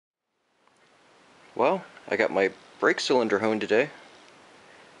Well, I got my brake cylinder honed today.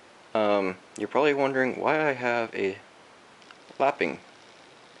 You're probably wondering why I have a lapping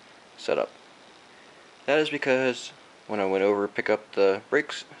setup. That is because when I went over to pick up the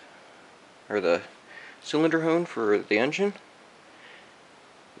brakes, or the cylinder hone for the engine,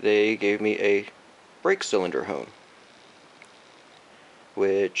 they gave me a brake cylinder hone,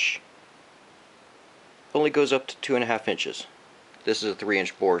 which only goes up to 2.5 inches. This is a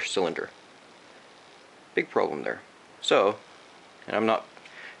 3-inch bore cylinder. Big problem there. So, and I'm not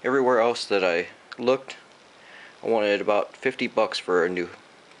everywhere else that I looked, I wanted about $50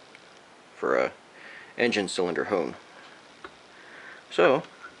 for a engine cylinder hone. So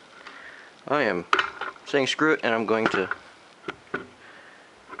I am saying screw it, and I'm going to,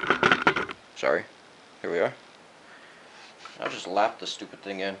 sorry, here we are. I'll just lap this stupid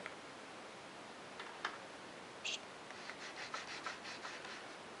thing in.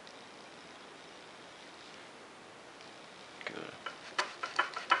 Good.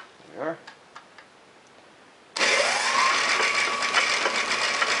 Here we are.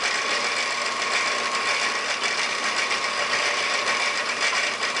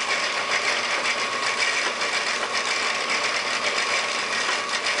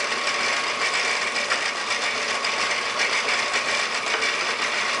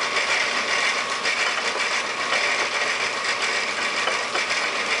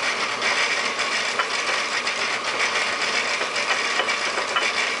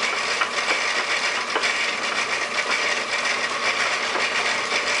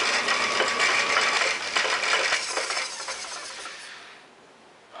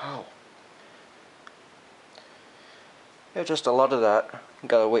 Yeah, just a lot of that.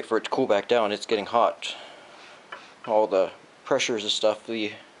 Gotta wait for it to cool back down. It's getting hot. All the pressures and stuff.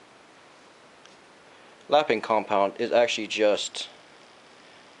 The lapping compound is actually just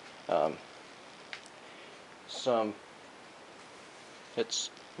it's a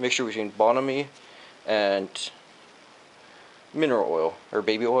mixture between Bonami and mineral oil, or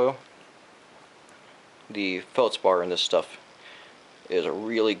baby oil. The feldspar in this stuff is a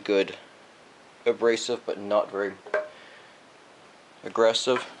really good abrasive, but not very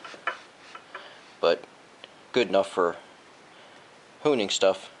aggressive, but good enough for honing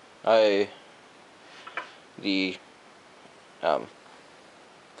stuff. The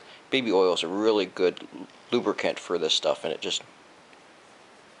baby oil is a really good lubricant for this stuff, and it just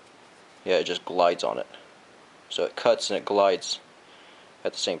glides on it. So it cuts and it glides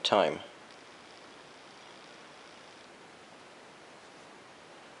at the same time.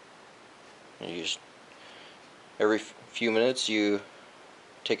 And you just, every few minutes you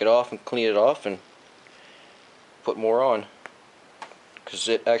take it off and clean it off and put more on, because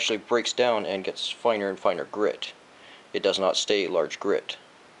it actually breaks down and gets finer and finer grit. It does not stay large grit.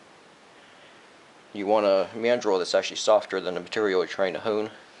 You want a mandrel that's actually softer than the material you're trying to hone,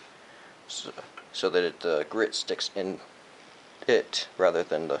 so that the grit sticks in it rather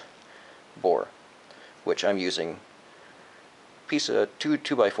than the bore, which I'm using a piece of two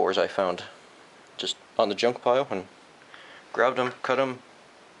 2x4s I found just on the junk pile, and grabbed them, cut them,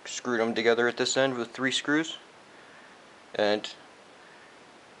 screwed them together at this end with 3 screws, and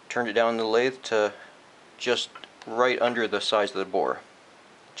turned it down the lathe to just right under the size of the bore,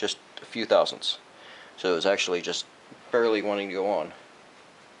 just a few thousandths. So it was actually just barely wanting to go on.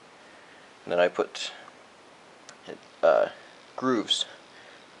 And then I put grooves,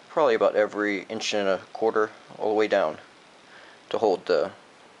 probably about every 1.25 inches all the way down, to hold the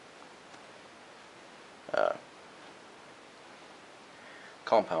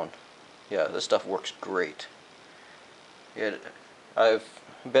compound. Yeah, this stuff works great. I've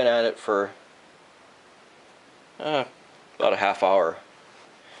been at it for about a half hour,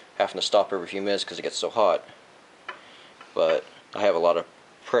 having to stop every few minutes because it gets so hot. But I have a lot of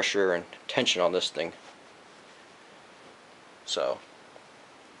pressure and tension on this thing, so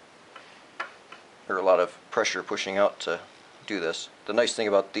there's a lot of pressure pushing out to do this. The nice thing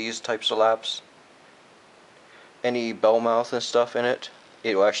about these types of laps, any bell mouth and stuff in it,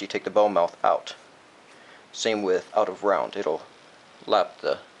 it'll actually take the bell mouth out. Same with out of round, it'll lap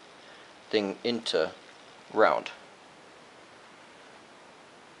the thing into round.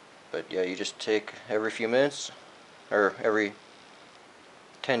 But yeah, you just take every few minutes, or every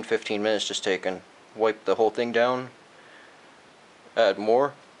 10-15 minutes, just take and wipe the whole thing down, add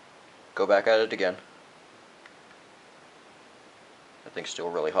more, go back at it again. That thing's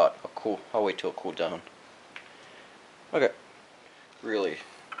still really hot. I'll wait till it cools down. Okay, really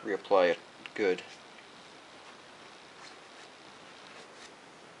reapply it good.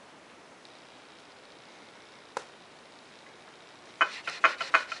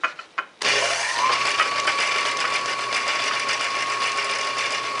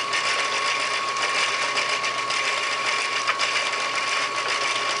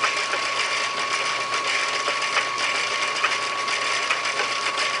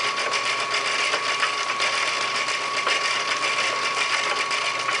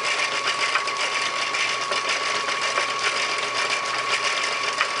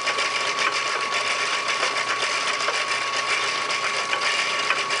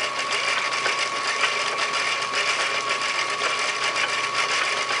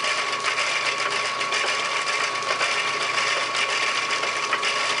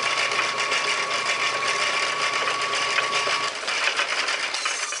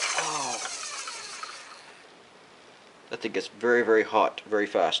 that thing gets very, very hot very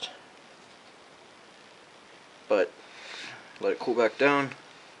fast. But let it cool back down,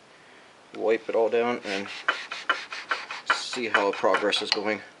 wipe it all down, and see how progress is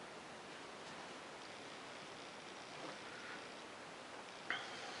going.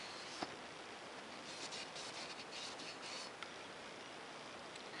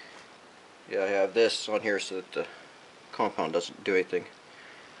 Yeah, I have this on here so that the compound doesn't do anything.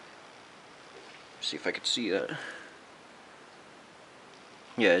 See if I can see that.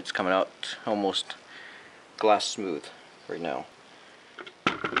 Yeah, it's coming out almost glass smooth right now.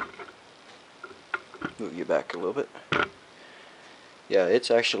 Move you back a little bit. Yeah,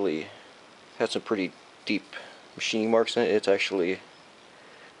 it's actually had some pretty deep machining marks in it. It's actually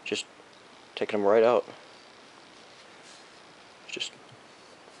just taking them right out. Just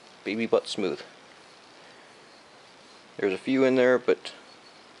baby butt smooth. There's a few in there, but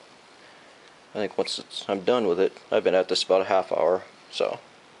I think once I'm done with it, I've been at this about a half hour, so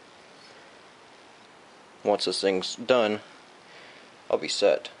once this thing's done, I'll be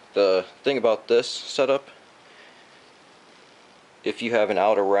set. The thing about this setup, if you have an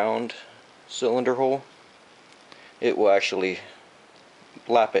outer round cylinder hole, it will actually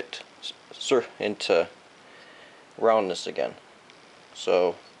lap it into roundness again.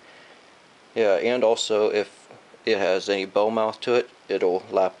 So yeah, and also if it has any bell mouth to it, it'll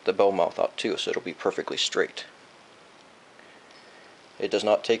lap the bell mouth out too, so it'll be perfectly straight. It does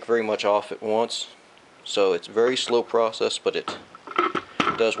not take very much off at once, so it's a very slow process, but it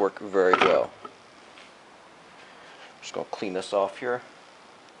does work very well. Just gonna clean this off here,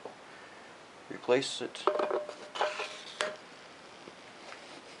 replace it.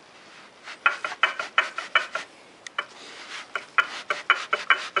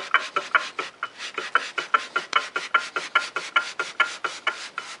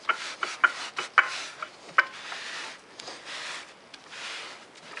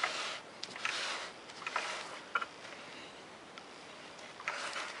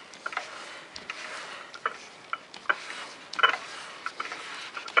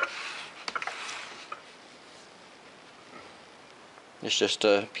 It's just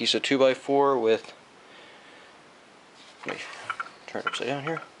a piece of 2x4 with, let me turn it upside down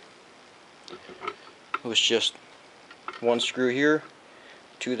here. It was just one screw here,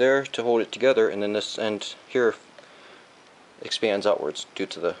 two there to hold it together, and then this end here expands outwards due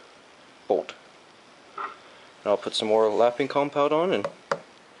to the bolt. And I'll put some more lapping compound on and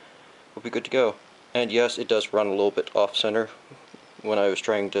we'll be good to go. And yes, it does run a little bit off center when I was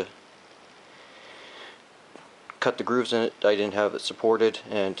trying to cut the grooves in it. I didn't have it supported,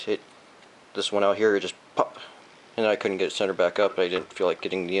 and this one out here, it just pop, and I couldn't get it centered back up. I didn't feel like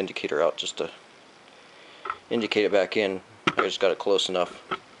getting the indicator out just to indicate it back in. I just got it close enough.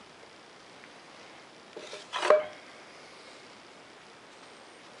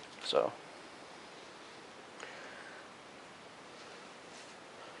 So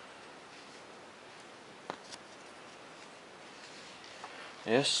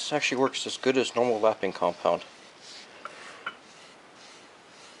this actually works as good as normal lapping compound.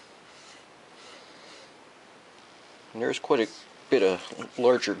 And there's quite a bit of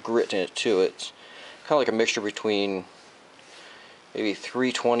larger grit in it too. It's kind of like a mixture between maybe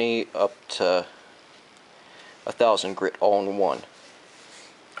 320 up to 1,000 grit all in one.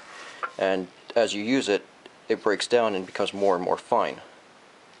 And as you use it, it breaks down and becomes more and more fine.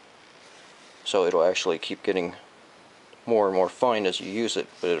 So it'll actually keep getting more and more fine as you use it,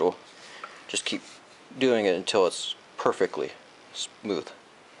 but it'll just keep doing it until it's perfectly smooth,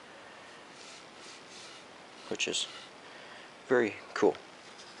 which is very cool.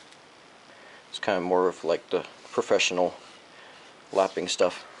 It's kind of more of like the professional lapping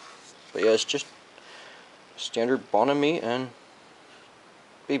stuff. But yeah, it's just standard Bonami and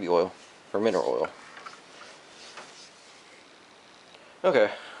baby oil, or mineral oil.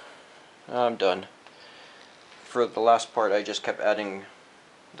 Okay, I'm done. For the last part, I just kept adding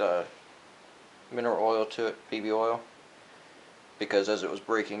the mineral oil to it, baby oil, because as it was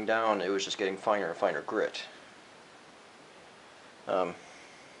breaking down, it was just getting finer and finer grit.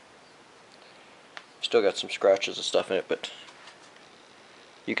 Still got some scratches and stuff in it, but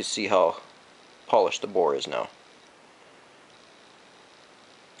you can see how polished the bore is now.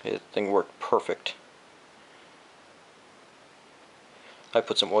 The thing worked perfect. I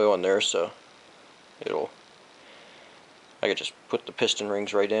put some oil in there so I could just put the piston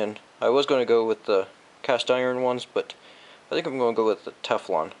rings right in. I was going to go with the cast iron ones, but I think I'm going to go with the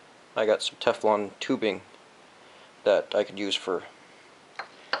Teflon. I got some Teflon tubing that I could use for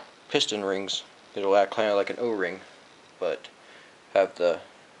piston rings. It'll act kind of like an O-ring, but have the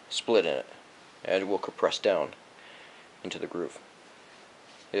split in it, and it will compress down. into the groove.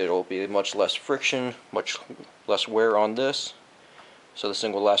 It'll be much less friction, much less wear on this, so this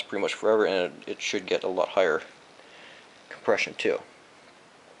thing will last pretty much forever, and it should get a lot higher compression too.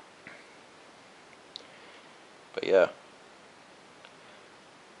 But yeah,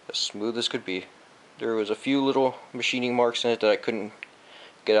 as smooth as could be. There was a few little machining marks in it that I couldn't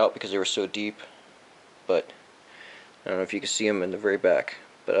get out because they were so deep, but I don't know if you can see them in the very back,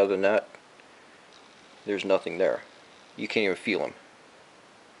 but other than that, there's nothing there. You can't even feel them.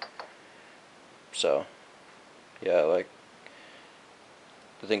 So yeah, like,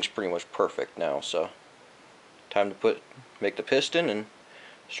 the thing's pretty much perfect now, so time to make the piston and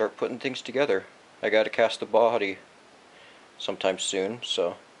start putting things together. I gotta cast the body sometime soon,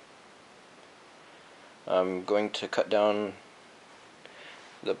 so I'm going to cut down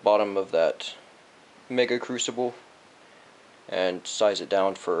the bottom of that mega crucible and size it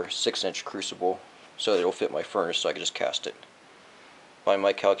down for 6-inch crucible so that it'll fit my furnace, so I can just cast it. By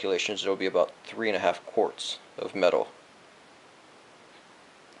my calculations, it'll be about 3.5 quarts of metal,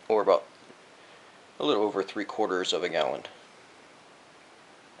 or about a little over 3/4 of a gallon.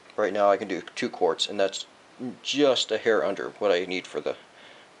 Right now I can do 2 quarts, and that's just a hair under what I need for the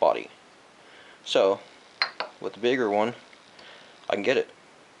body. So with the bigger one, I can get it.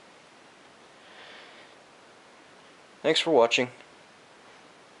 Thanks for watching.